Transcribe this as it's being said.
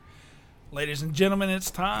Ladies and gentlemen, it's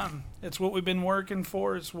time. It's what we've been working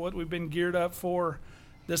for. It's what we've been geared up for.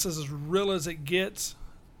 This is as real as it gets.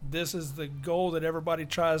 This is the goal that everybody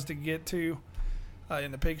tries to get to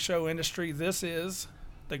in the pig show industry. This is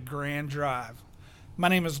the Grand Drive. My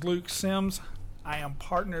name is Luke Sims. I am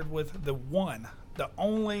partnered with the one, the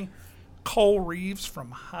only Cole Reeves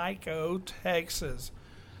from Hico, Texas.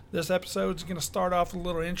 This episode is going to start off with a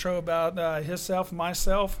little intro about himself and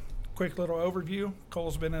myself. Quick little overview.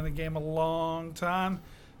 Cole's been in the game a long time.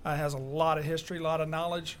 Has a lot of history, a lot of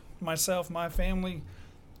knowledge. Myself, my family,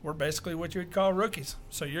 we're basically what you would call rookies.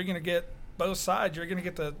 So you're going to get both sides. You're going to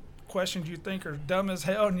get the questions you think are dumb as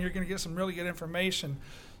hell, and you're going to get some really good information.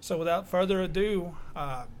 So without further ado,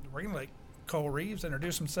 we're going to let Cole Reeves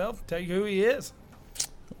introduce himself, tell you who he is.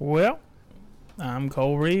 Well, I'm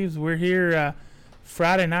Cole Reeves. We're here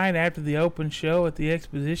Friday night after the open show at the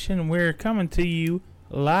exposition, and we're coming to you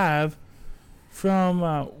live from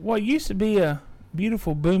what used to be a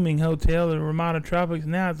beautiful, booming hotel, the Ramada Tropics.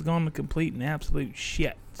 Now it's gone to complete and absolute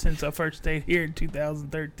shit since I first stayed here in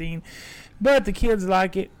 2013. But the kids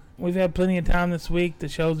like it. We've had plenty of time this week. The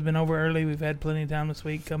show's been over early. We've had plenty of time this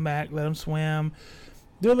week. Come back, let them swim,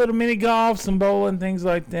 do a little mini golf, some bowling, things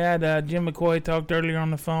like that. Jim McCoy talked earlier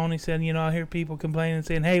on the phone. He said, I hear people complaining,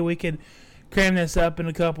 saying, hey, we could cram this up in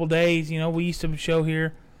a couple days. We used to show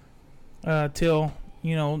here till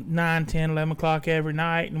 9, 10, 11 o'clock every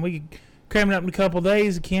night, and we could cram it up in a couple of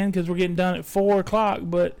days again because we're getting done at 4 o'clock.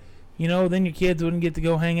 But, then your kids wouldn't get to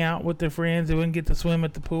go hang out with their friends. They wouldn't get to swim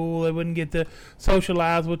at the pool. They wouldn't get to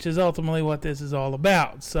socialize, which is ultimately what this is all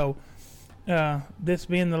about. So, this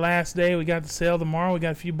being the last day, we got to sell tomorrow. We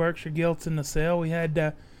got a few Berkshire Gilts in the sale. We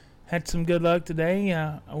had some good luck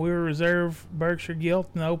today. We were reserve Berkshire Gilt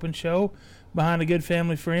in the open show behind a good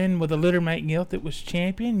family friend with a littermate gilt that was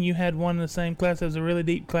champion. You had one in the same class. It was a really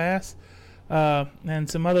deep class. And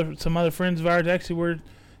some other friends of ours actually were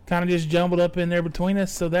kind of just jumbled up in there between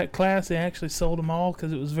us. So that class, they actually sold them all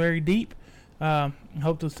because it was very deep.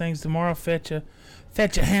 Hope those things tomorrow fetch a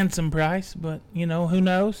handsome price. But, who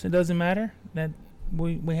knows? It doesn't matter. That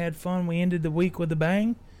we had fun. We ended the week with a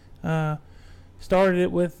bang. Started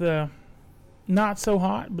it with not so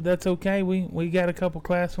hot, but that's okay. We got a couple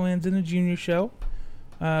class wins in the junior show,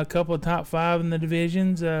 a couple of top 5 in the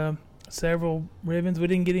divisions, several ribbons. We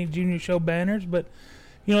didn't get any junior show banners, but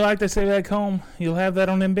like they say back home, you'll have that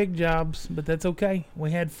on them big jobs. But that's okay.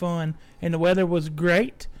 We had fun, and the weather was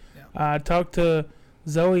great. Yeah. I talked to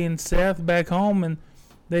Zoe and Seth back home, and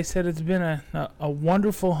they said it's been a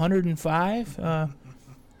wonderful 105.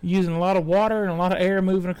 Using a lot of water and a lot of air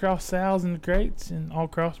moving across sows and the crates and all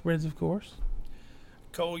crossbreds, of course.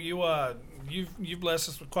 Cole, you've blessed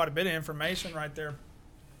us with quite a bit of information right there,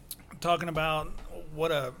 talking about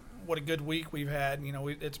what a good week we've had.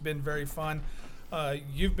 It's been very fun.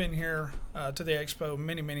 You've been here to the expo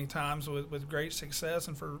many times with great success,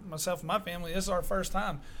 and for myself and my family, this is our first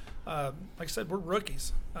time. Like I said, we're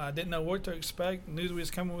rookies. Didn't know what to expect. Knew that we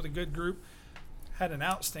was coming with a good group. Had an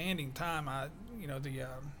outstanding time. The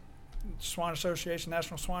Swan Association,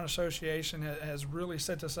 National Swan Association, has really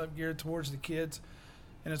set us up geared towards the kids,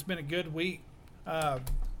 and it's been a good week.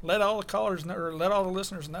 Let all the callers know, or let all the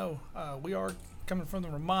listeners know, we are coming from the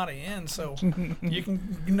Ramada Inn, so you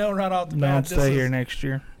can know right off the bat. Don't stay here next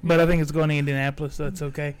year, but I think it's going to Indianapolis, so it's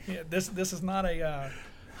okay. Yeah, this is not a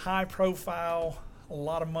high profile, a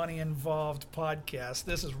lot of money involved podcast.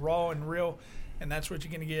 This is raw and real, and that's what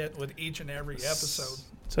you're going to get with each and every episode.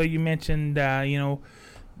 So you mentioned,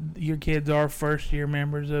 your kids are first-year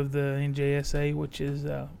members of the NJSA, which is,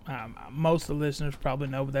 most of the listeners probably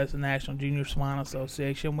know, but that's the National Junior Swine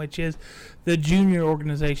Association, which is the junior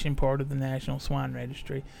organization part of the National Swine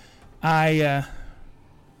Registry. And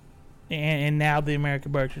now the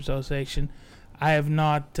American Berkshire Association. I have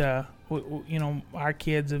not, our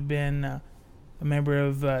kids have been a member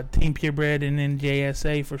of Team Purebred and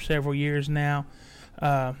NJSA for several years now.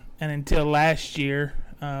 And until last year,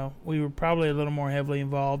 we were probably a little more heavily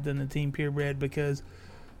involved in the Team Purebred because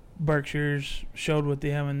Berkshires showed with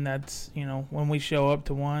them, and that's, when we show up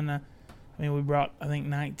to one, we brought, I think,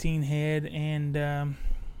 19 head, and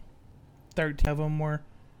 13 of them were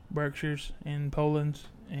Berkshires and Poland's,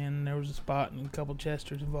 and there was a spot and a couple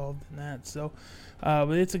Chesters involved in that. So,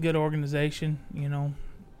 but it's a good organization, and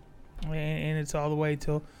it's all the way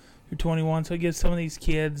till you're 21. So it gives some of these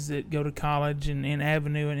kids that go to college and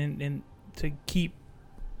Avenue and to keep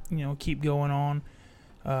going on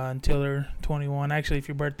until they're 21. Actually, if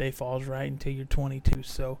your birthday falls right, until you're 22.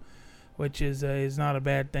 So, which is not a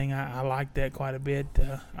bad thing. I like that quite a bit.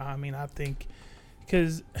 I think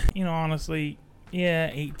because honestly, yeah,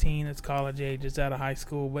 18, it's college age, it's out of high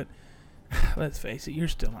school, but let's face it, you're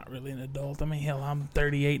still not really an adult. I mean, hell, I'm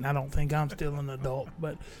 38 and I don't think I'm still an adult,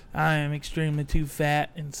 but I am extremely too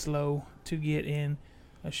fat and slow to get in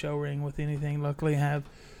a show ring with anything. Luckily, I have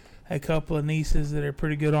a couple of nieces that are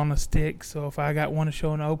pretty good on the stick, so if I got one to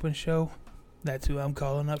show an open show, that's who I'm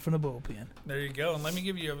calling up from the bullpen. There you go. And let me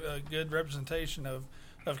give you a good representation of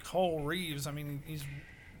Cole Reeves. I mean, he's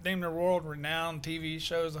named a world-renowned TV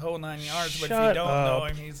shows, the whole 9 yards. But if you don't know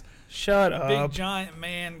him, he's a big, giant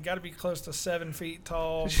man. Got to be close to 7 feet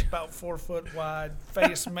tall, about 4 foot wide,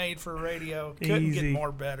 face made for radio. Couldn't get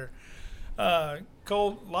more better.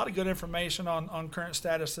 Cole, a lot of good information on current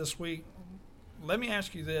status this week. Let me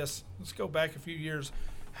ask you this. Let's go back a few years.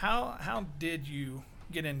 How did you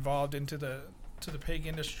get involved into the pig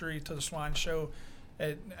industry, to the swine show?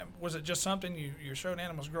 Was it just something you showed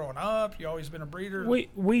animals growing up? You always been a breeder?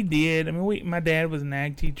 We did. I mean, my dad was an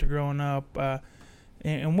ag teacher growing up,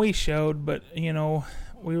 and we showed. But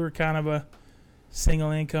we were kind of a single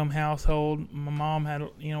income household. My mom had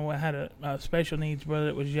a special needs brother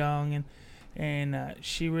that was young, and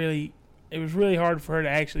she really. It was really hard for her to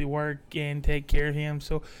actually work and take care of him.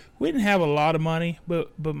 So we didn't have a lot of money, but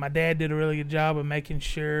my dad did a really good job of making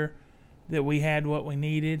sure that we had what we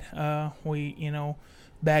needed.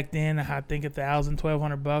 Back then, I think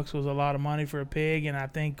 $1,200 was a lot of money for a pig. And I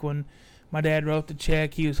think when my dad wrote the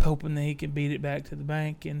check, he was hoping that he could beat it back to the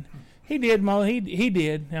bank. And he did. He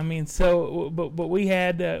did. I mean, but we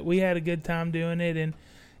had a good time doing it.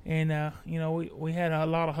 And we had a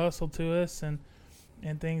lot of hustle to us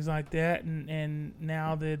and things like that, and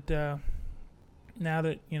now that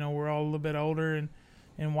we're all a little bit older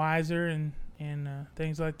and wiser and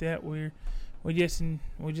things like that, we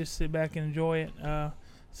just sit back and enjoy it.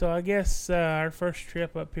 So I guess our first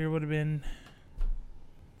trip up here would have been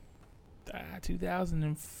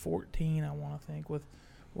 2014, I want to think.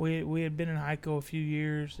 We had been in Heiko a few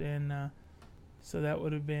years, and so that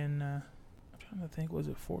would have been I'm trying to think, was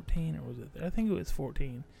it 14 or was it? I think it was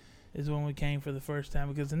 14. Is when we came for the first time,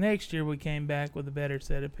 because the next year we came back with a better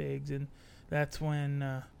set of pigs, and that's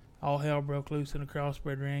when all hell broke loose in the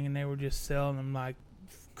crossbred ring, and they were just selling them like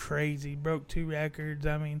crazy. Broke 2 records.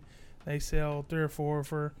 I mean, they sell 3 or 4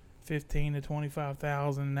 for $15,000 to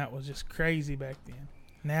 $25,000, and that was just crazy back then.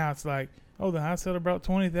 Now it's like, oh, the high seller brought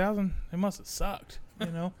 $20,000. It must have sucked,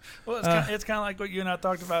 Well, it's kind of like what you and I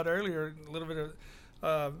talked about earlier. A little bit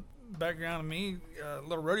of background of me, a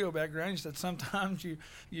little rodeo background. You said sometimes you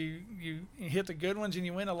hit the good ones and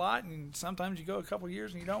you win a lot, and sometimes you go a couple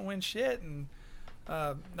years and you don't win shit, and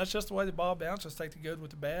that's just the way the ball bounces. Take the good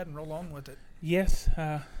with the bad and roll on with it. Yes,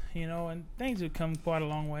 and things have come quite a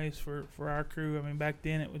long ways for our crew. I mean, back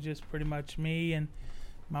then it was just pretty much me and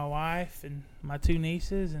my wife and my 2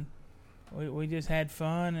 nieces, and we just had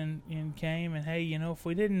fun and came, and hey, if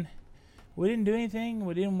we didn't do anything,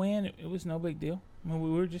 we didn't win, it was no big deal. I mean,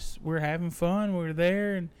 we were having fun. We were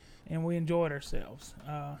there, and we enjoyed ourselves.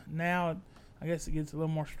 Now, I guess it gets a little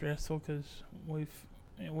more stressful because we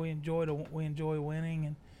enjoy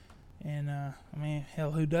winning, and I mean,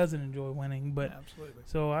 hell, who doesn't enjoy winning? But absolutely.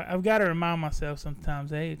 So I've got to remind myself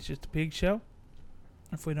sometimes, hey, it's just a pig show.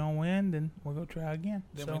 If we don't win, then we'll go try again.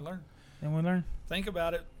 Then we learn. Think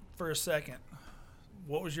about it for a second.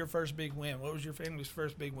 What was your first big win? What was your family's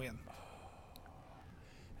first big win?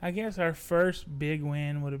 I guess our first big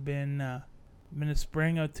win would have been the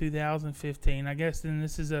spring of 2015. I guess then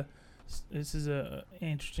this is a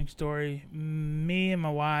interesting story. Me and my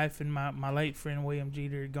wife and my late friend William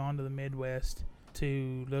Jeter had gone to the Midwest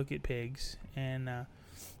to look at pigs, and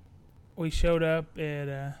we showed up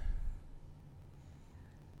at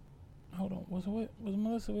hold on, was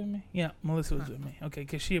Melissa with me? Yeah, Melissa was with me. Okay,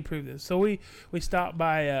 because she approved this. So we stopped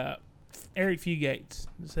by Eric Fugate's.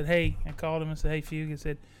 I said, hey, I called him and said, hey, Fug, I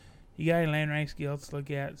said, you got any land range skills to look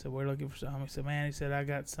at? So we're looking for some. He said, man, I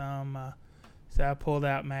got some. So I pulled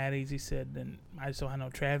out Maddie's. He said, and I just don't have no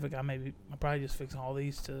traffic. I'll probably just fix all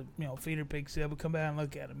these to, feeder pig sale, but come back and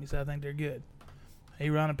look at them. He said, I think they're good. He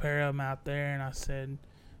run a pair of them out there, and I said,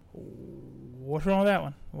 what's wrong with that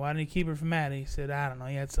one? Why didn't you keep her from Maddie? He said, I don't know.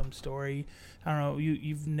 He had some story. I don't know.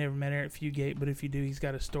 You've never met Eric Fugate, but if you do, he's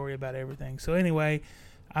got a story about everything. So anyway,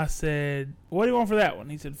 I said, what do you want for that one?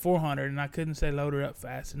 He said, 400, and I couldn't say load her up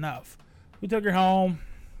fast enough. We took her home.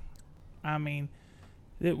 I mean,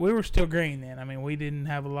 we were still green then. I mean, we didn't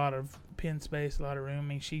have a lot of pen space, a lot of room. I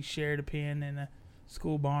mean, she shared a pen in a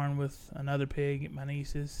school barn with another pig at my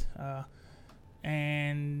niece's,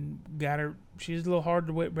 and got her. She's a little hard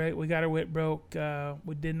to whip break. We got her whip broke.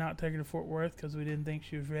 We did not take her to Fort Worth because we didn't think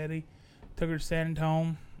she was ready. Took her to San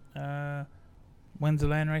Antonio. Wins the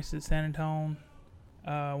land race at San Antonio.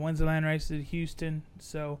 Wins the land race at Houston.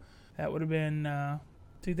 So that would have been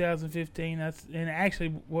 2015. And actually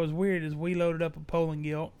what was weird is we loaded up a Poland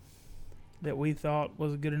gilt that we thought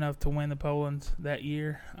was good enough to win the Polands that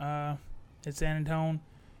year at San Antonio.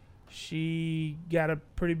 She got a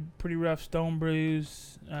pretty rough stone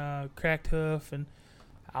bruise, cracked hoof, and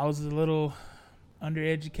I was a little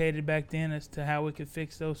undereducated back then as to how we could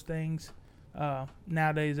fix those things.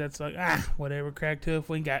 Nowadays, that's like whatever, cracked hoof,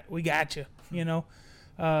 we got you, you know.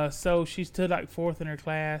 So she stood like fourth in her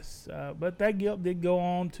class, but that gilt did go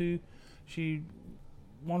on to, she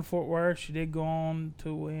won Fort Worth. She did go on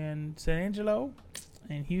to win San Angelo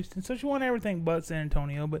and Houston. So she won everything but San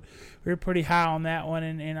Antonio, but we were pretty high on that one.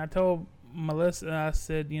 And I told Melissa, I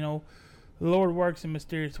said, you know, the Lord works in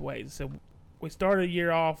mysterious ways. So we started a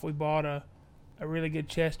year off. We bought a really good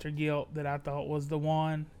Chester gilt that I thought was the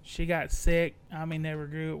one. She got sick. I mean, never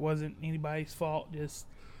grew. It wasn't anybody's fault. Just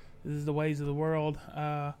this is the ways of the world.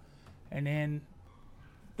 And then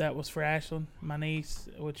that was for Ashlyn, my niece,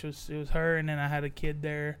 it was her, and then I had a kid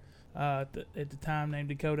there at the time named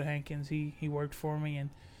Dakota Hankins. He worked for me and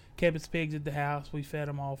kept his pigs at the house. We fed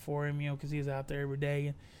them all for him, you know, because he was out there every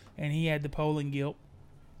day, and he had the Poland gilt.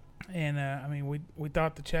 And I mean, we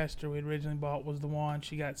thought the Chester we originally bought was the one.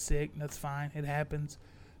 She got sick. That's fine. It happens.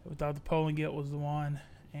 We thought the Poland gilt was the one,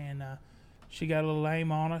 and she got a little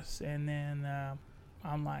lame on us. And then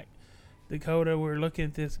I'm like, Dakota, we're looking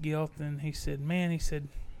at this gilt, and he said,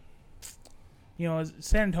 you know, as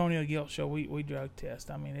San Antonio Gilt Show, we drug test.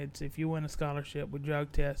 I mean, it's if you win a scholarship, we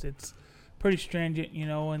drug test. It's pretty stringent, you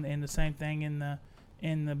know, and the same thing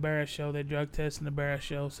in the Barra Show. They drug test in the Barra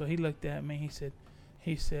Show. So he looked at me.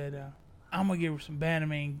 He said, I'm gonna give her some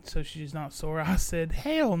Banamine so she's not sore. I said,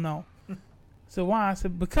 hell no. So why? I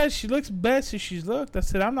said, because she looks best as she's looked. I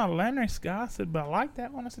said, I'm not a Landrace guy. I said, but I like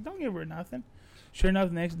that one. I said, don't give her nothing. Sure enough,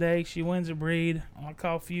 the next day she wins a breed. I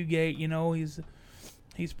call Fugate, you know, he's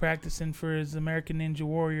practicing for his American Ninja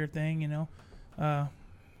Warrior thing, you know, and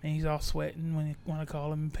he's all sweating when I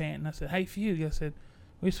call him and panting. I said, hey, Fugue, I said,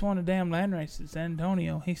 we just won a damn land race at San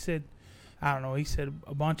Antonio. He said, I don't know, he said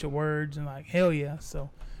a bunch of words and like, hell yeah. So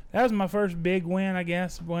that was my first big win, I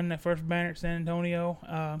guess, winning that first banner at San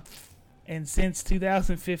Antonio. And since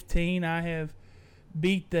 2015, I have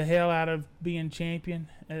beat the hell out of being champion,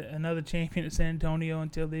 another champion at San Antonio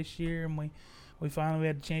until this year, and we finally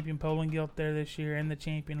had the champion Poland gilt there this year and the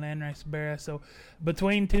champion Landrace Barra. So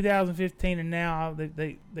between 2015 and now,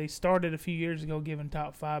 they started a few years ago giving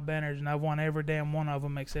top 5 banners, and I've won every damn one of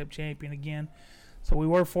them except champion again. So we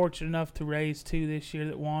were fortunate enough to raise 2 this year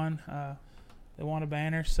that won. They won a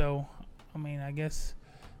banner. So I mean, I guess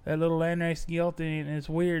that little Landrace gilt, and it's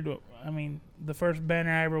weird. I mean, the first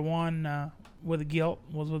banner I ever won with a gilt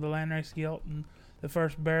was with the Landrace gilt, and the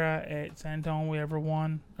first Barra at San Antonio we ever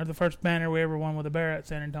won, or the first banner we ever won with a Barra at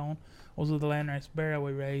San Antonio was with the Landrace Barra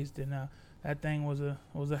we raised, and that thing was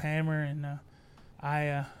a hammer. And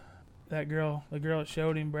the girl that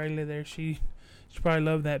showed him, Brayley there, she probably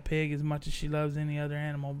loved that pig as much as she loves any other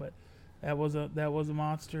animal, but that was a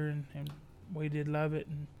monster, and we did love it.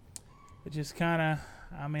 And it just kind of,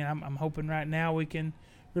 I mean, I'm hoping right now we can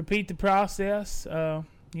repeat the process,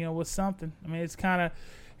 you know, with something. I mean, it's kind of,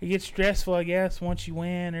 it gets stressful, I guess, once you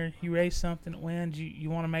win or you race something that wins. You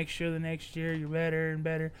want to make sure the next year you're better and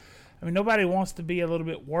better. I mean, nobody wants to be a little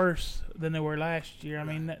bit worse than they were last year. I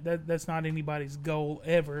mean, that's not anybody's goal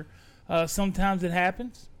ever. Sometimes it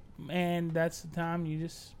happens, and that's the time you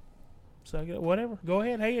just suck it up. Whatever. Go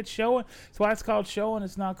ahead. Hey, it's showing. That's why it's called showing.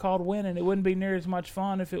 It's not called winning. It wouldn't be near as much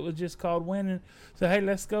fun if it was just called winning. So, hey,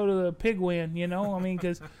 let's go to the pig win, you know? I mean,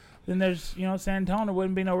 because then there's, you know, San Antonio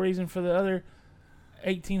wouldn't be no reason for the other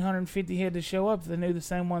 1,850 head to show up if they knew the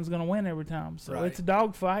same one's going to win every time. So It's a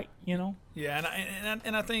dog fight, you know? Yeah,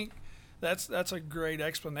 and I think that's a great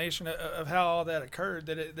explanation of how all that occurred,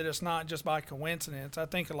 that it's not just by coincidence. I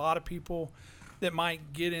think a lot of people that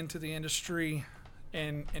might get into the industry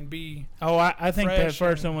and be I think that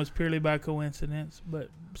first one was purely by coincidence, but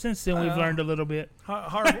since then we've learned a little bit.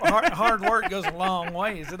 Hard work goes a long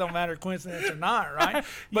ways. It don't matter coincidence or not, right?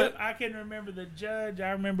 But I can remember the judge.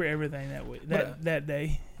 I remember everything that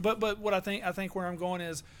day. But what I think where I'm going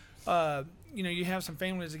is, you know, you have some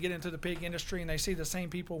families that get into the pig industry and they see the same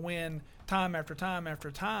people win time after time after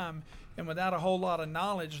time, and without a whole lot of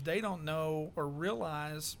knowledge, they don't know or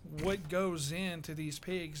realize what goes into these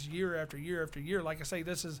pigs year after year after year. Like I say,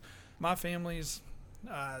 this is my family's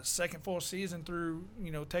second full season through,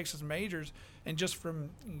 you know, Texas Majors, and just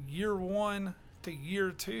from year 1 to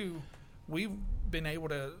year 2, we've been able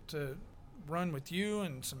to run with you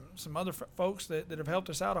and some other folks that have helped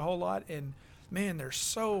us out a whole lot. And man, there's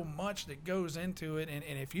so much that goes into it, and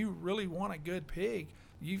if you really want a good pig,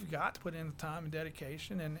 you've got to put in the time and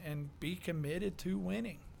dedication and be committed to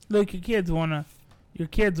winning. Look, your kids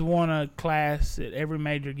won a class at every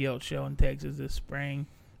major guild show in Texas this spring.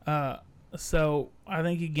 So I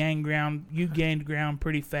think you gained ground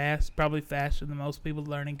pretty fast, probably faster than most people. The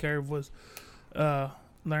learning curve was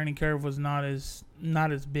not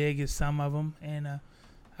as big as some of them, and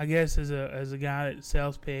I guess as a guy that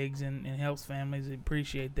sells pigs and helps families, I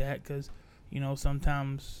appreciate that, because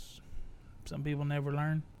sometimes some people never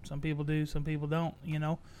learn, some people do, some people don't,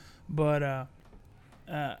 but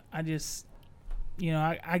I just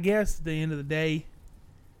I guess at the end of the day,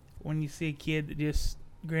 when you see a kid that just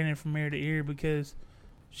grinning from ear to ear because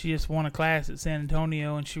she just won a class at San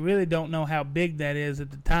Antonio, and she really don't know how big that is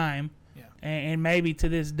at the time. Yeah. And maybe to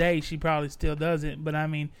this day she probably still doesn't. But I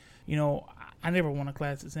mean, I never won a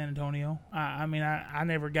class at San Antonio. I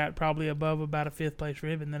never got probably above about a 5th place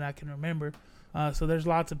ribbon that I can remember. So there's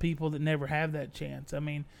lots of people that never have that chance. I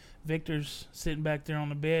mean, Victor's sitting back there on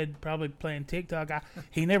the bed probably playing TikTok.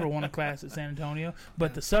 He never won a class at San Antonio,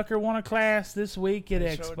 but the sucker won a class this week at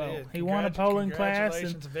Expo. Sure, he won a polling class,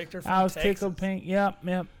 and Victor from I was Texas. tickled pink. Yep.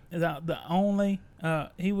 The only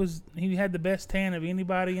he had the best tan of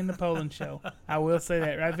anybody in the polling show. I will say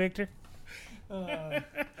that, right, Victor?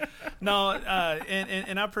 No,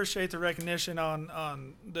 and I appreciate the recognition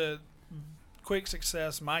on the quick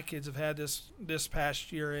success my kids have had this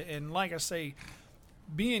past year. And like I say,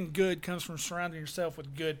 being good comes from surrounding yourself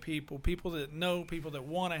with good people that know, people that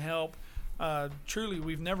want to help. Truly,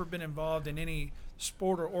 we've never been involved in any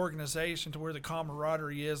sport or organization to where the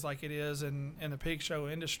camaraderie is like it is in the pig show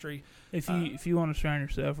industry. If you want to surround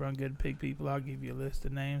yourself around good pig people, I'll give you a list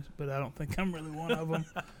of names, but I don't think I'm really one of them.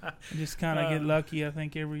 I just kind of get lucky, I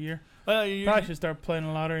think, every year. Probably should start playing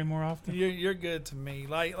the lottery more often. You're good to me.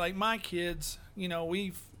 Like my kids,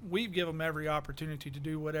 we've given them every opportunity to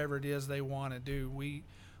do whatever it is they want to do.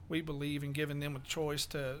 We believe in giving them a choice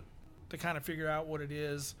to kind of figure out what it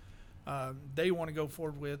is they want to go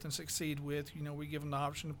forward with and succeed with. We give them the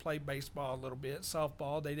option to play baseball a little bit,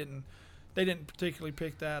 softball. They didn't particularly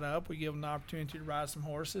pick that up. We give them the opportunity to ride some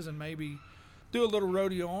horses and maybe do a little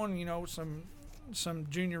rodeo on, some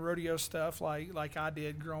junior rodeo stuff like I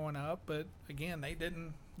did growing up. But again, they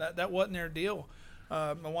didn't. That wasn't their deal.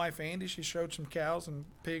 My wife Andy, she showed some cows and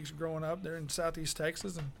pigs growing up there in Southeast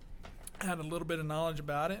Texas and had a little bit of knowledge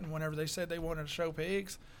about it. And whenever they said they wanted to show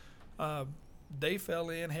pigs, they fell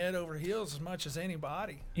in head over heels as much as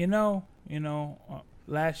anybody.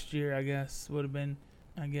 Last year I guess would have been,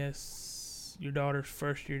 your daughter's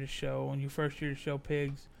first year to show. When your first year to show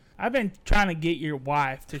pigs, I've been trying to get your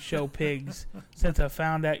wife to show pigs since I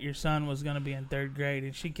found out your son was going to be in 3rd grade,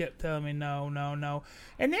 and she kept telling me no.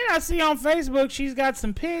 And then I see on Facebook she's got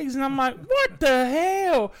some pigs, and I'm like, what the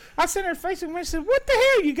hell? I sent her a Facebook message and said, what the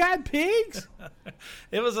hell, you got pigs?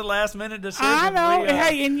 It was a last-minute decision. I know.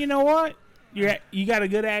 Hey, and you know what? You got a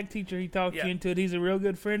good ag teacher. He talked you into it. He's a real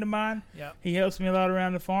good friend of mine. Yep. He helps me a lot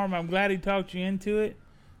around the farm. I'm glad he talked you into it.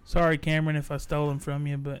 Sorry, Cameron, if I stole him from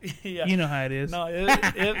you, but you know how it is. No,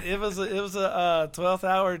 it was a 12th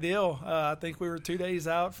hour deal. I think we were 2 days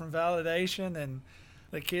out from validation, and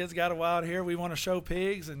the kids got a wild hair. We want to show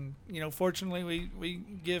pigs, and fortunately we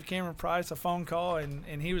give Cameron Price a phone call,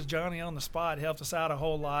 and he was Johnny on the spot. Helped us out a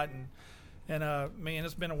whole lot, and man,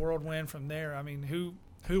 it's been a whirlwind from there. I mean, who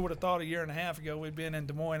would have thought a year and a half ago we'd been in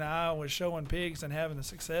Des Moines, Iowa, showing pigs and having the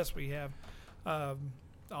success we have,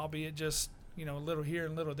 albeit just a little here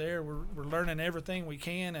and a little there. We're learning everything we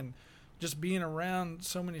can, and just being around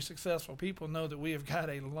so many successful people know that we have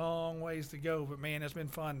got a long ways to go. But man, it's been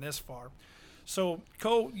fun this far. So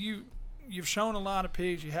Cole, you've shown a lot of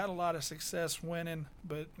pigs. You had a lot of success winning,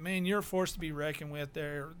 but man, you're a force to be reckoned with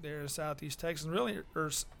there in Southeast Texas, really,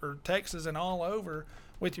 or Texas and all over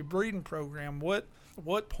with your breeding program.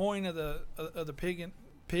 What point of the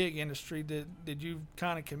pig industry did you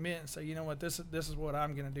kind of commit and say, you know what, this is what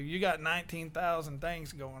I'm going to do? You got 19,000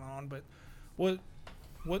 things going on, but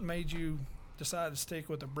what made you decide to stick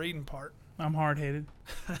with the breeding part? I'm hard-headed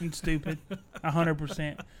and stupid,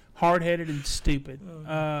 100%. Hard-headed and stupid.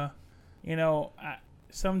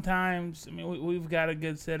 Sometimes, we've got a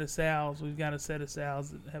good set of sows. We've got a set of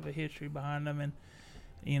sows that have a history behind them,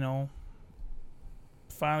 and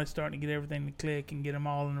finally starting to get everything to click and get them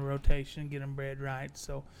all in the rotation, get them bred right.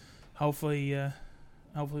 So hopefully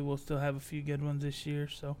we'll still have a few good ones this year.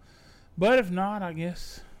 So, but if not, I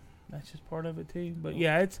guess that's just part of it too. But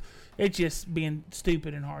yeah, it's just being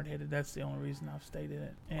stupid and hard-headed. That's the only reason I've stayed in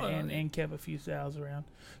it and kept a few sows around.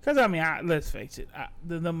 Because let's face it,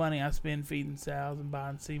 the money I spend feeding sows and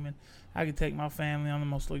buying semen, I could take my family on the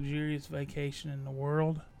most luxurious vacation in the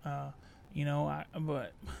world.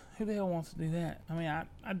 But who the hell wants to do that? I mean,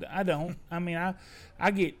 I don't. I mean,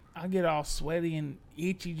 I get all sweaty and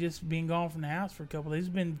itchy just being gone from the house for a couple of days.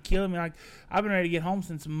 It's been killing me. Like, I've been ready to get home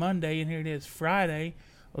since Monday, and here it is Friday.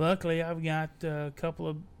 Luckily, I've got a couple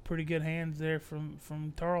of pretty good hands there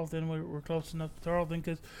from Tarleton. We're close enough to Tarleton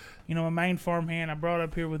because, my main farm hand I brought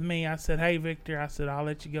up here with me. I said, "Hey, Victor," I said, "I'll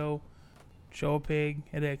let you go show a pig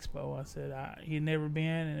at Expo." I said he'd never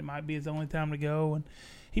been, and it might be his only time to go. And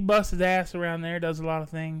he busts his ass around there, does a lot of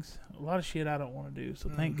things, a lot of shit I don't want to do. So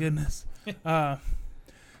thank goodness.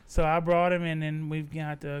 So I brought him, and then we've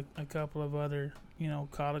got a couple of other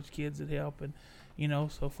college kids that help, and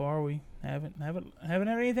so far we haven't had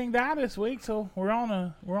anything die this week. So we're on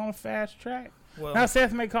a fast track. Well, now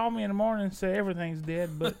Seth may call me in the morning and say everything's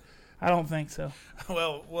dead, but I don't think so.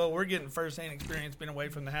 Well, we're getting first-hand experience being away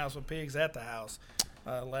from the house with pigs at the house.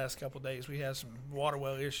 Last couple of days we had some water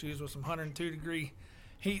well issues with some 102-degree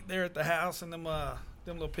heat there at the house, and them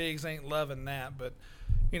little pigs ain't loving that. But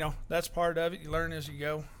that's part of it. You learn as you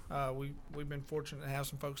go. We've been fortunate to have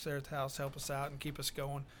some folks there at the house help us out and keep us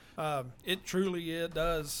going. It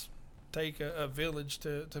does take a village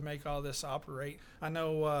to make all this operate. I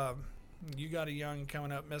know you got a young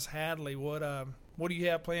coming up, Miss Hadley. What do you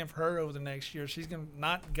have planned for her over the next year? She's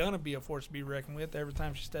not gonna be a force to be reckoned with. Every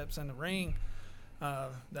time she steps in the ring,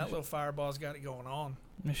 that little fireball's got it going on.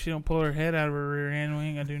 If she don't pull her head out of her rear end, we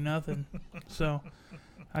ain't gonna do nothing. So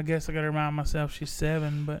I guess I gotta remind myself she's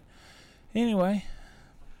 7. But anyway,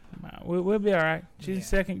 we'll be all right. She's in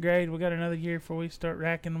 2nd grade. We got another year before we start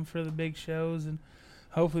racking them for the big shows, and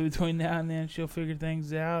hopefully between now and then she'll figure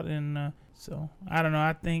things out. And so I don't know.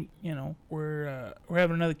 I think we're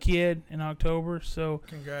having another kid in October. So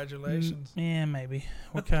congratulations. Yeah, maybe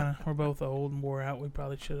we're both old and wore out. We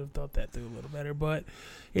probably should have thought that through a little better, but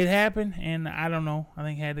it happened. And I don't know. I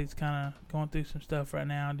think Hattie's kind of going through some stuff right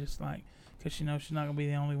now, just like because she knows she's not gonna be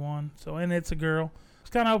the only one. So and it's a girl. I was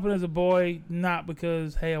kind of hoping as a boy, not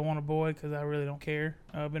because hey I want a boy, because I really don't care.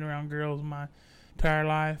 I've been around girls my entire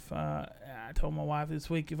life. I told my wife this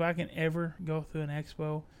week, if I can ever go through an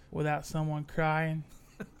expo without someone crying,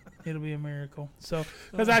 it'll be a miracle. So,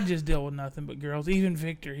 because I just deal with nothing but girls. Even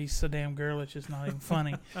Victor, he's so damn girlish, it's not even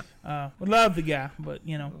funny. We love the guy, but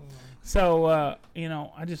So, I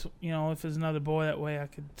just, if there's another boy that way, I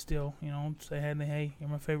could still, say, hey, you're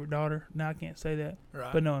my favorite daughter. Now I can't say that,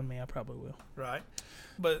 right. But knowing me, I probably will. Right,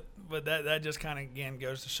 but that just kind of again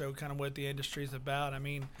goes to show kind of what the industry's about. I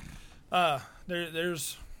mean,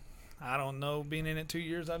 there's. I don't know. Being in it 2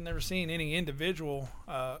 years, I've never seen any individual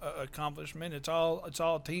accomplishment. It's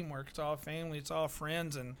all teamwork. It's all family. It's all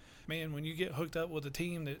friends. And man, when you get hooked up with a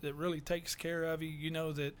team that really takes care of you, you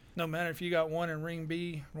know that no matter if you got one in ring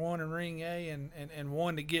B, one in ring A, and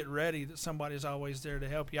one to get ready, that somebody's always there to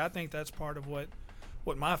help you. I think that's part of what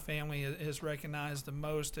my family has recognized the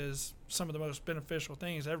most as some of the most beneficial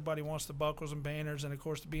things. Everybody wants the buckles and banners, and of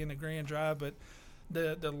course to be in the grand drive, but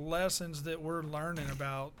the lessons that we're learning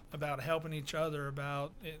about helping each other,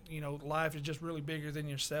 about life is just really bigger than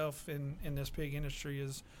yourself in this pig industry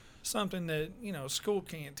is something that school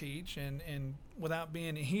can't teach, and without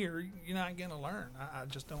being here you're not going to learn. I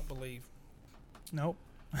just don't believe. Nope.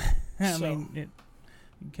 I mean,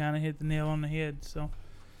 you kind of hit the nail on the head. So,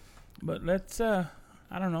 but let's I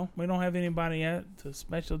don't know. We don't have anybody yet to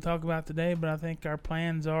special talk about today, but I think our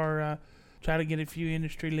plans are. Try to get a few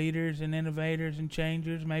industry leaders and innovators and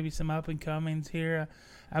changers, maybe some up-and-comings here.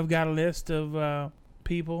 I've got a list of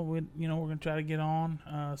people we're going to try to get on.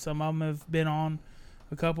 Some of them have been on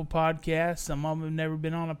a couple podcasts. Some of them have never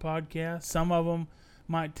been on a podcast. Some of them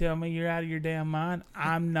might tell me, you're out of your damn mind.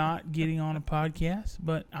 I'm not getting on a podcast,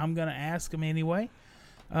 but I'm going to ask them anyway.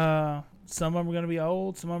 Some of them are going to be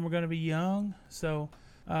old. Some of them are going to be young. So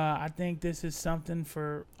I think this is something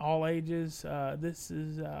for all ages. This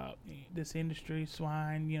is this industry,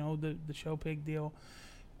 swine, the show pig deal.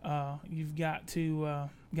 You've got to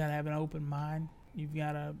have an open mind. You've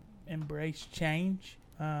got to embrace change.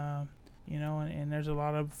 And there's a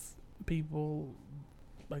lot of people,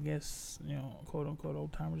 I guess, quote unquote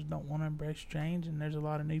old timers don't want to embrace change, and there's a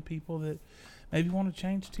lot of new people that maybe want to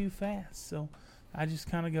change too fast. So I just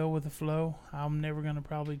kind of go with the flow. I'm never going to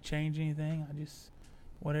probably change anything. I just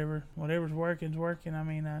whatever's working is working. I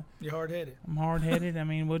mean, you're hard-headed. I'm hard-headed. I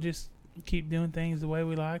mean, we'll just keep doing things the way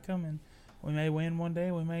we like them, and we may win one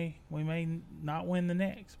day. We may not win the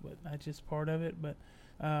next, but that's just part of it. But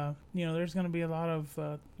there's going to be a lot of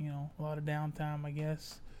downtime, I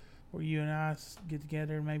guess, where you and I get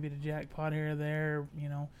together, maybe the jackpot here or there.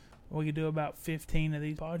 We could do about 15 of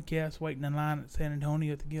these podcasts waiting in line at San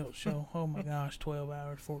Antonio at the Guilt Show. Oh my gosh, 12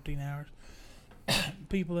 hours, 14 hours.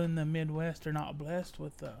 people in the Midwest are not blessed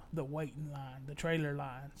with the waiting line, the trailer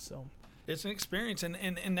line. So it's an experience,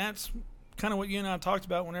 and that's kind of what you and I talked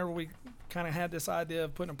about whenever we kind of had this idea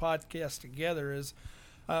of putting a podcast together. Is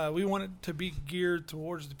we want it to be geared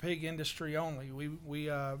towards the pig industry only.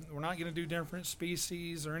 We're not going to do different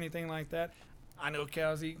species or anything like that. I know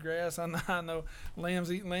cows eat grass. I know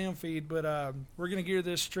lambs eat lamb feed, but we're going to gear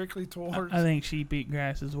this strictly towards. I think sheep eat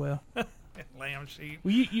grass as well. Lamb, sheep.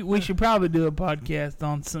 Well, we should probably do a podcast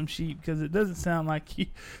on some sheep because it doesn't sound like you.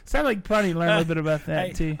 Sound like you probably learn a little bit about that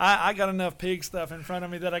hey, too. I got enough pig stuff in front of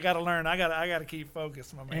me that I got to learn. I got to keep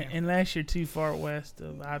focused, my man. Unless you're too far west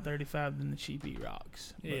of I-35, then the sheep eat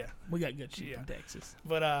rocks. But yeah, we got good sheep in Texas.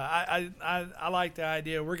 But I like the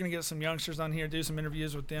idea. We're gonna get some youngsters on here, do some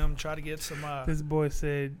interviews with them, try to get some. This boy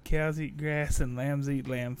said cows eat grass and lambs eat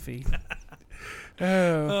lamb feed.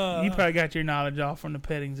 Oh, you probably got your knowledge off from the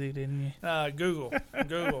petting zoo, didn't you? Google.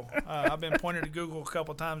 I've been pointed to Google a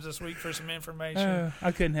couple times this week for some information.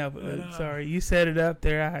 I couldn't help it. Sorry, you set it up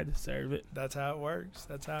there. I had to serve it. That's how it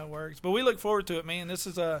works. But we look forward to it, man. This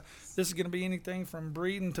is going to be anything from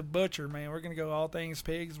breeding to butcher, man. We're going to go all things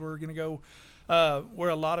pigs. We're going to go where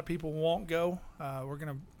a lot of people won't go. We're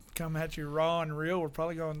going to come at you raw and real. We're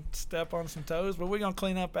probably going to step on some toes, but we're going to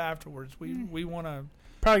clean up afterwards. We want to.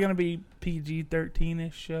 Probably going to be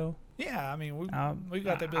PG-13-ish show. Yeah, I mean, we've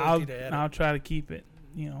got the ability to edit. I'll try to keep it,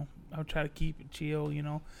 I'll try to keep it chill,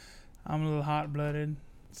 I'm a little hot-blooded,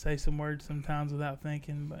 say some words sometimes without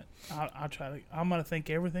thinking, but I'll try to, I'm going to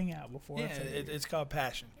think everything out before I say it. It's called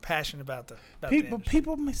passion. Passion about the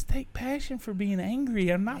people mistake passion for being angry.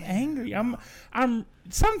 I'm not angry. I'm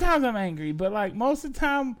sometimes I'm angry, but like most of the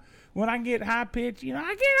time, when I get high pitch, I get all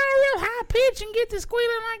real high pitch and get to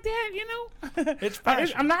squealing like that, It's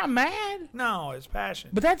passion. I'm not mad. No, it's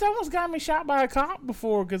passion. But that's almost got me shot by a cop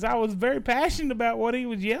before because I was very passionate about what he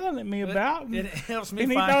was yelling at me about. It helps me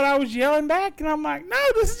and find. he thought I was yelling back, and I'm like, no,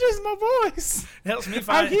 this is just my voice. It helps me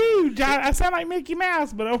find. I'm huge. I sound like Mickey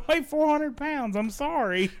Mouse, but I weigh 400 pounds. I'm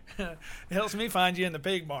sorry. It helps me find you in the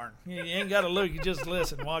pig barn. You ain't got to look. You just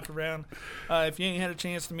listen, walk around. If you ain't had a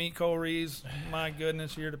chance to meet Cole Reeves, my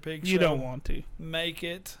goodness, you're the pig show. You don't want to. Make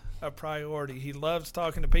it a priority. He loves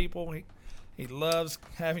talking to people. He loves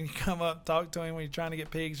having you come up, talk to him when you're trying to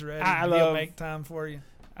get pigs ready. He'll make time for you.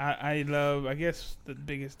 I guess the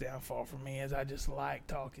biggest downfall for me is I just like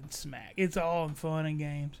talking smack. It's all in fun and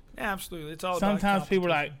games. Yeah, absolutely. It's all Sometimes people are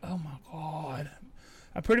like, oh my God.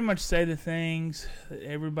 I pretty much say the things that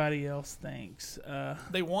everybody else thinks.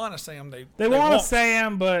 They want to say them. They want to say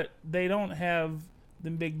them, but they don't have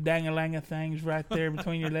them big dang-a-lang-a things right there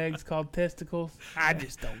between your legs called testicles. I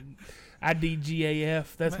just don't. I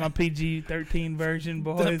DGAF. That's my PG-13 version,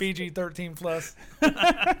 boys. The PG-13 plus.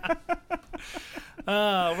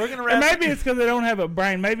 We're gonna wrap. And maybe it's because I don't have a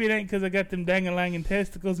brain. Maybe it ain't because I got them dang-a-lang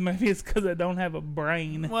testicles. Maybe it's because I don't have a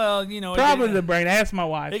brain. Well, probably the brain. Ask my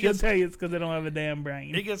wife. She'll tell you it's because I don't have a damn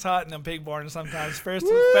brain. It gets hot in them pig barns sometimes,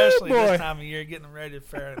 especially this time of year, getting them ready to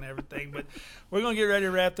fair and everything. But we're gonna get ready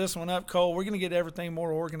to wrap this one up, Cole. We're gonna get everything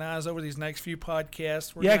more organized over these next few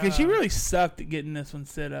podcasts. Because you really sucked at getting this one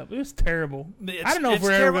set up. It was terrible. I don't know if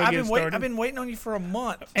we're ever gonna get started. I've been waiting on you for a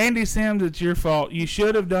month. Andy Sims, it's your fault. You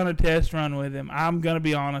should have done a test run with him. I'm going to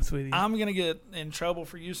be honest with you. I'm going to get in trouble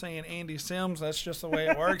for you saying Andy Sims. That's just the way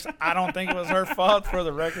it works. I don't think it was her fault. For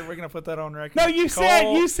the record, we're going to put that on record. No, you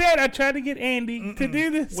said I tried to get Andy to do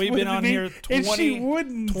this. We've been on here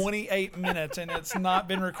 28 minutes, and it's not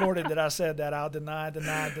been recorded that I said that. I'll deny.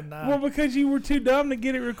 Well, because you were too dumb to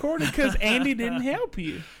get it recorded because Andy didn't help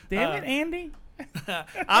you. Damn it, Andy.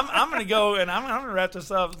 I'm going to go, and I'm going to wrap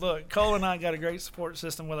this up. Look, Cole and I got a great support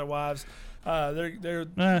system with our wives.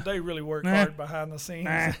 They really work hard behind the scenes.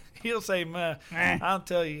 He'll say, I'll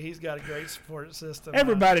tell you, he's got a great support system.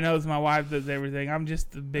 Everybody knows my wife does everything. I'm just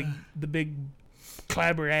the big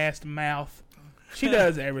clabber-assed mouth. She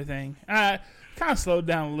does everything. I kind of slowed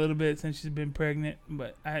down a little bit since she's been pregnant,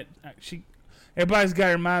 but everybody's got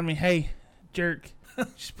to remind me, hey, jerk,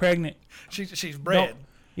 she's pregnant. She's bred.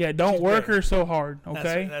 Don't work her so hard,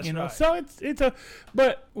 okay? That's right. So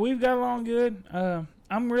but we've got along good.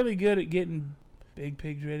 I'm really good at getting big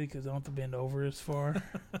pigs ready because I don't have to bend over as far.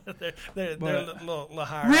 they're a little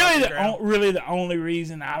higher. Really, the only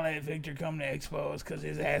reason I let Victor come to Expo is because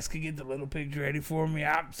his ass could get the little pigs ready for me.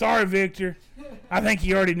 I'm sorry, Victor. I think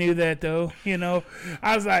he already knew that, though.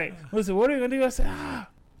 I was like, listen, what are you going to do? I said,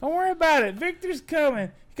 don't worry about it. Victor's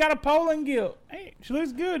coming. He got a pole and gilt. Hey, she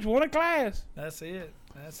looks good. She won a class. That's it.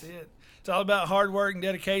 It's all about hard work and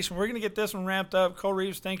dedication. We're going to get this one wrapped up. Cole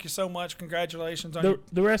Reeves, thank you so much. Congratulations on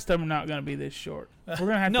the rest of them are not going to be this short. We're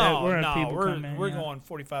going to have people come in. We're going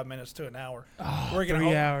 45 minutes to an hour. Oh, we're gonna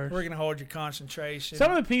 3 hours. We're going to hold your concentration.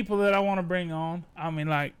 Some of the people that I want to bring on, I mean,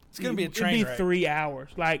 like, it's going to be a train wreck. 3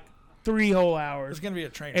 hours, like 3 whole hours. It's going to be a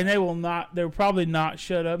train and wreck. They'll probably not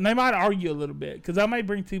shut up. And they might argue a little bit because I may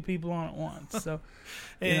bring 2 people on at once. So,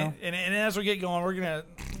 and as we get going, we're going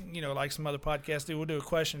to, like some other podcasts do, we'll do a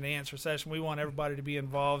question and answer session. We want everybody to be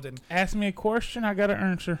involved. And ask me a question, I got to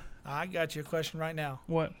answer. I got you a question right now.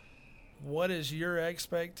 What is your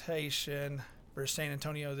expectation for San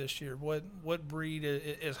Antonio this year? What breed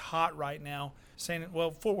is hot right now?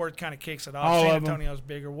 Fort Worth kind of kicks it off. San Antonio's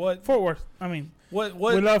bigger. Fort Worth. I mean, what?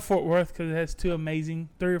 We love Fort Worth because it has 3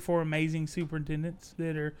 or 4 amazing superintendents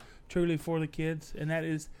that are truly for the kids, and that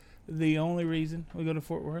is the only reason we go to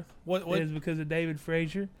Fort Worth. What is because of David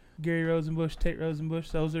Frazier, Gary Rosenbush, Tate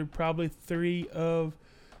Rosenbush. Those are probably 3 of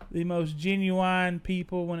the most genuine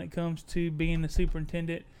people when it comes to being the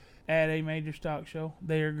superintendent at a major stock show.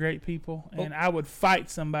 They are great people, and I would fight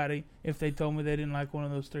somebody if they told me they didn't like one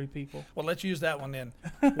of those 3 people. Well, let's use that one then.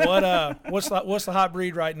 What's the hot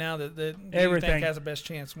breed right now that you think has the best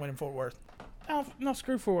chance of winning Fort Worth? No,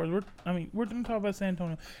 screw Fort Worth. We're talking about San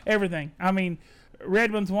Antonio. Everything. I mean,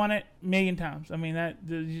 Redlands won it 1,000,000 times. I mean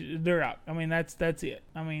they're out. I mean that's it.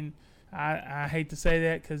 I mean. I hate to say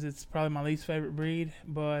that because it's probably my least favorite breed,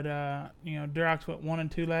 but Durocs went 1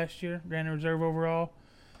 and 2 last year, Grand Reserve overall.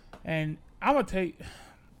 And I'm going to tell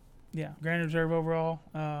you, Grand Reserve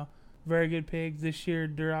overall, very good pigs. This year,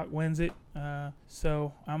 Duroc wins it.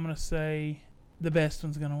 So I'm going to say the best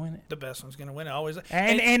one's going to win it. The best one's going to win it, always.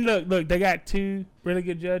 And look, they got 2 really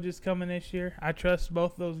good judges coming this year. I trust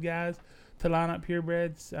both of those guys to line up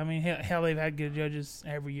purebreds. I mean, hell, they've had good judges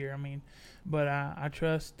every year. I mean, but I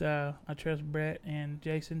trust Brett and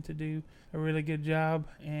Jason to do a really good job,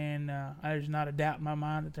 and there's not a doubt in my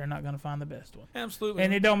mind that they're not going to find the best one. Absolutely.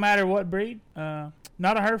 And it don't matter what breed. Not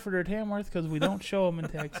a Hereford or Tamworth because we don't show them in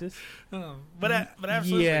Texas. But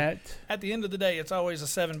absolutely. Yet. At the end of the day, it's always a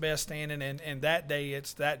 7 best standing, and that day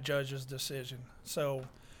it's that judge's decision. So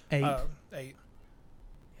 8.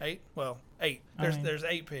 8? Well, 8. There's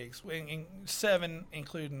 8 pigs. 7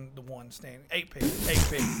 including the one standing. 8 pigs. 8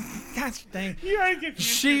 pigs. Gosh dang. You already confused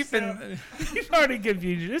sheep yourself. You've already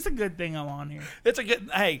confused you. It's a good thing I'm on here. It's a good.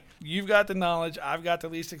 Hey, you've got the knowledge. I've got the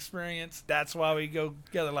least experience. That's why we go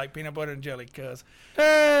together like peanut butter and jelly. Cause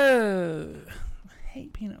I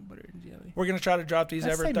hate peanut butter and jelly. We're gonna try to drop these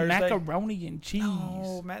every Thursday. Macaroni and cheese.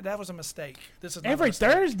 Oh, Matt, that was a mistake. This is every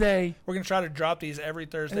Thursday. We're gonna try to drop these every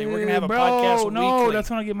Thursday. We're gonna have a podcast weekly. No, that's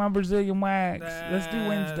when I get my Brazilian wax. Let's do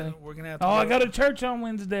Wednesday. We're gonna have to I go to church on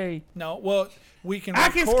Wednesday. No, well, we can. I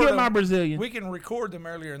can skip my Brazilian. We can record them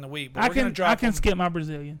earlier in the week. But I I can skip my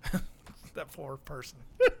Brazilian. That poor person.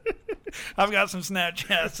 I've got some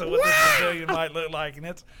Snapchats of what this Brazilian might look like, and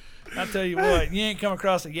it's. I tell you what, you ain't come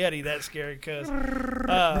across a Yeti that scary, cuz.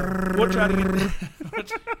 We'll try to get.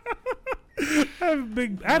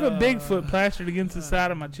 I have a Bigfoot plastered against the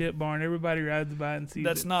side of my chip barn. Everybody rides by and sees it.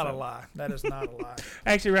 That's not a lie. That is not a lie.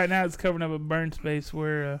 Actually, right now it's covering up a burn space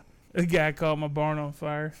where a guy caught my barn on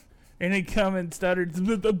fire. And he come and stuttered,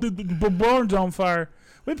 the barn's on fire.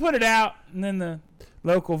 We put it out, and then the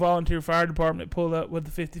local volunteer fire department pulled up with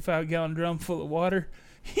a 55-gallon drum full of water.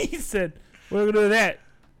 He said, what are we going to do with that?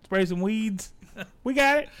 Spray some weeds. We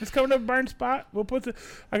got it. It's coming up a burn spot.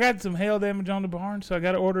 I got some hail damage on the barn, so I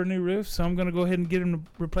got to order a new roof. So I'm going to go ahead and get him to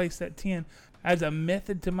replace that tin. As a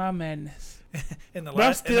method to my madness. In the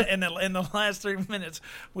last 3 minutes,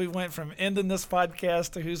 we went from ending this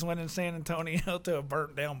podcast to who's winning San Antonio to a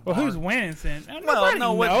burnt down barn. Well, who's winning San? Nobody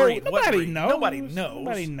knows.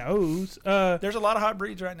 Nobody knows. There's a lot of hot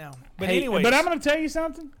breeds right now. But anyway, but I'm going to tell you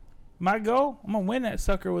something. My goal, I'm going to win that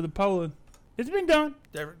sucker with a Poland. It's been done.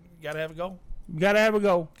 You got to have a goal. Got to have a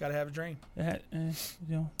goal. Got to have a dream.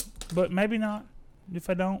 But maybe not. If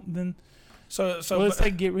I don't, then. So let's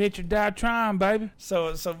say get rich or die trying, baby.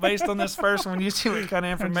 So based on this first one, you see what kind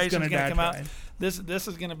of information is going to come out. This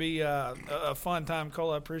is going to be a fun time,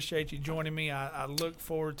 Cole. I appreciate you joining me. I look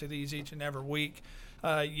forward to these each and every week.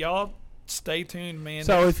 Y'all stay tuned, man.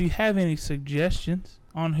 So if you have any suggestions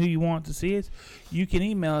on who you want to see us, you can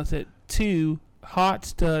email us at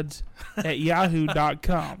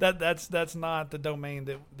hotstuds@yahoo.com. That's not the domain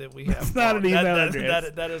that we have. It's not an email address.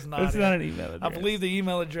 That is not. It's not an email address. I believe the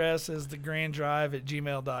email address is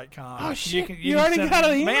thegrandDrive@gmail.com. Oh shit! You already got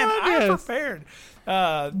an email address. I'm prepared.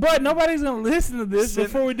 But nobody's gonna listen to this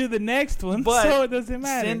before we do the next one, so it doesn't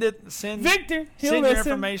matter. Send Victor. Send your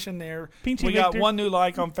information there. Pinchy we Victor. Got one new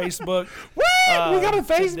like on Facebook. Woo! We got a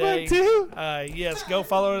Facebook today. too? Yes, go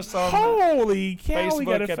follow us on Holy cow, Facebook we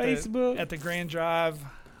got a at Facebook. at the Grand Drive.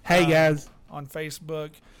 Hey, guys. On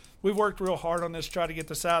Facebook. We've worked real hard on this to try to get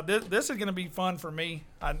this out. This is going to be fun for me.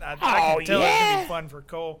 I can tell it's going to be fun for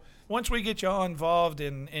Cole. Once we get y'all involved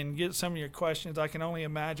and get some of your questions, I can only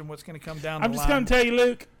imagine what's going to come down the line. I'm just going to tell you,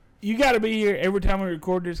 Luke, you got to be here every time we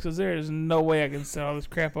record this because there is no way I can set all this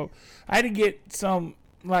crap up. I had to get some,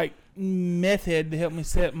 like, meth head to help me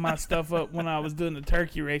set my stuff up when I was doing the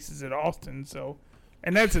turkey races at Austin. So,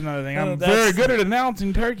 and that's another thing. I'm very good at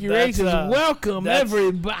announcing turkey races. Welcome,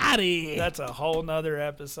 everybody. That's a whole nother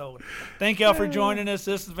episode. Thank y'all for joining us.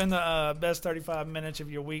 This has been the best 35 minutes of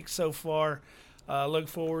your week so far. Look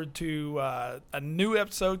forward to a new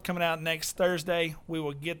episode coming out next Thursday. We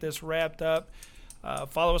will get this wrapped up.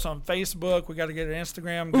 Follow us on Facebook. We got to get an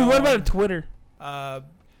Instagram going. Ooh, what about Twitter?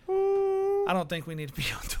 I don't think we need to be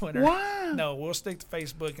on Twitter. Why? No, we'll stick to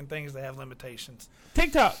Facebook and things that have limitations.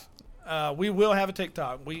 TikTok. We will have a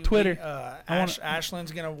TikTok. Twitter.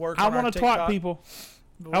 Ashland's going to work on our TikTok. I want to twat people.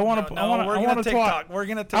 I want to twat. We're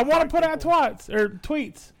going to I want to put out twats or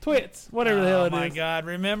tweets, whatever the hell it is. Oh my God!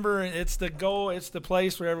 Remember, it's the goal. It's the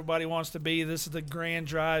place where everybody wants to be. This is the Grand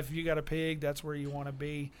Drive. If you got a pig, that's where you want to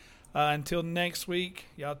be. Until next week,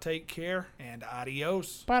 y'all take care and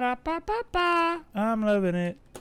adios. Ba-da-ba-ba-ba. I'm loving it.